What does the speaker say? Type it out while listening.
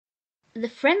The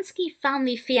Frensky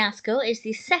family fiasco is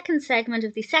the second segment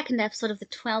of the second episode of the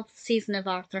 12th season of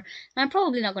Arthur. And I'm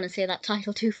probably not going to say that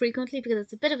title too frequently because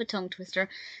it's a bit of a tongue twister.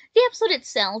 The episode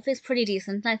itself is pretty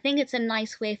decent, and I think it's a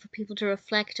nice way for people to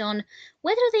reflect on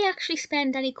whether they actually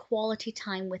spend any quality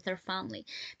time with their family.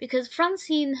 Because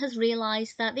Francine has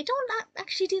realised that they don't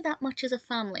actually do that much as a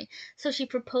family. So she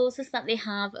proposes that they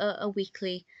have a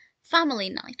weekly family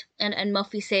night. And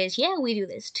Muffy says, yeah, we do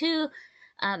this too.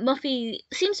 Muffy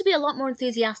seems to be a lot more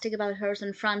enthusiastic about hers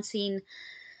than Francine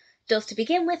does to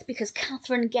begin with, because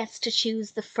Catherine gets to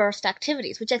choose the first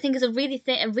activities, which I think is a really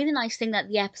nice thing that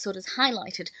the episode has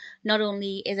highlighted. Not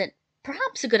only is it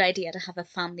perhaps a good idea to have a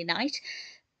family night,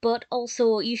 but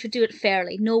also you should do it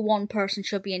fairly. No one person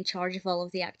should be in charge of all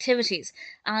of the activities,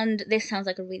 and this sounds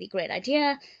like a really great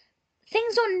idea.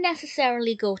 Things don't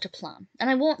necessarily go to plan, and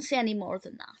I won't say any more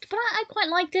than that, but I quite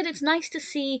liked it. It's nice to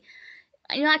see.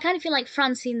 I kind of feel like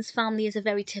Francine's family is a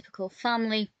very typical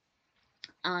family,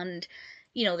 and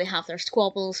they have their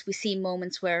squabbles. We see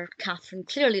moments where Catherine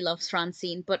clearly loves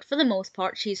Francine, but for the most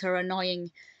part, she's her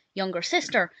annoying younger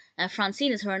sister.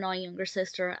 Francine is her annoying younger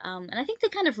sister, and I think they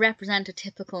kind of represent a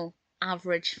typical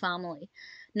average family.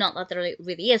 Not that there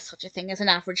really is such a thing as an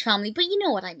average family, but you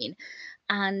know what I mean.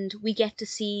 And we get to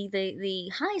see the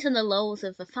highs and the lows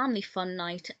of a family fun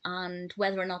night, and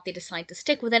whether or not they decide to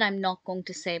stick with it, I'm not going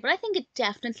to say, but I think it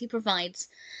definitely provides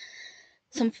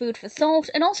some food for thought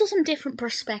and also some different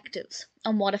perspectives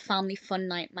on what a family fun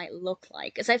night might look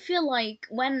like. As I feel like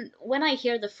when I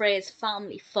hear the phrase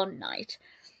family fun night,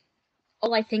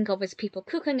 all I think of is people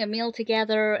cooking a meal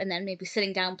together and then maybe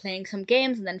sitting down playing some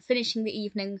games and then finishing the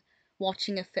evening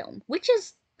watching a film, which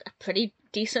is a pretty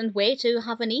decent way to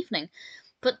have an evening.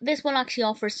 But this one actually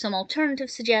offers some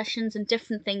alternative suggestions and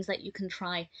different things that you can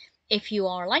try if you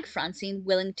are, like Francine,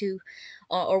 willing to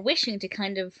or wishing to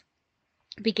kind of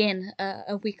begin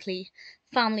a weekly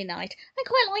family night. I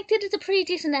quite liked it. It's a pretty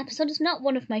decent episode. It's not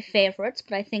one of my favourites,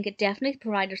 but I think it definitely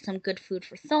provided some good food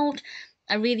for thought.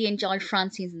 I really enjoyed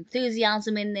Francine's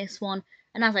enthusiasm in this one,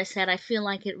 and as I said, I feel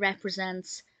like it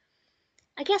represents,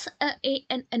 I guess,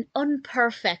 an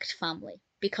unperfect family,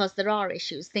 because there are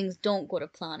issues, things don't go to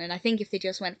plan, and I think if they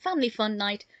just went family fun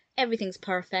night, everything's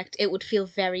perfect, it would feel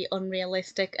very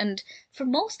unrealistic and, for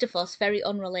most of us, very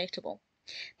unrelatable.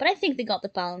 But I think they got the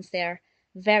balance there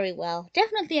very well.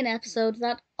 Definitely an episode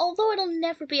that, although it'll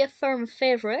never be a firm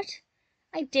favourite,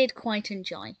 I did quite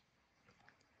enjoy.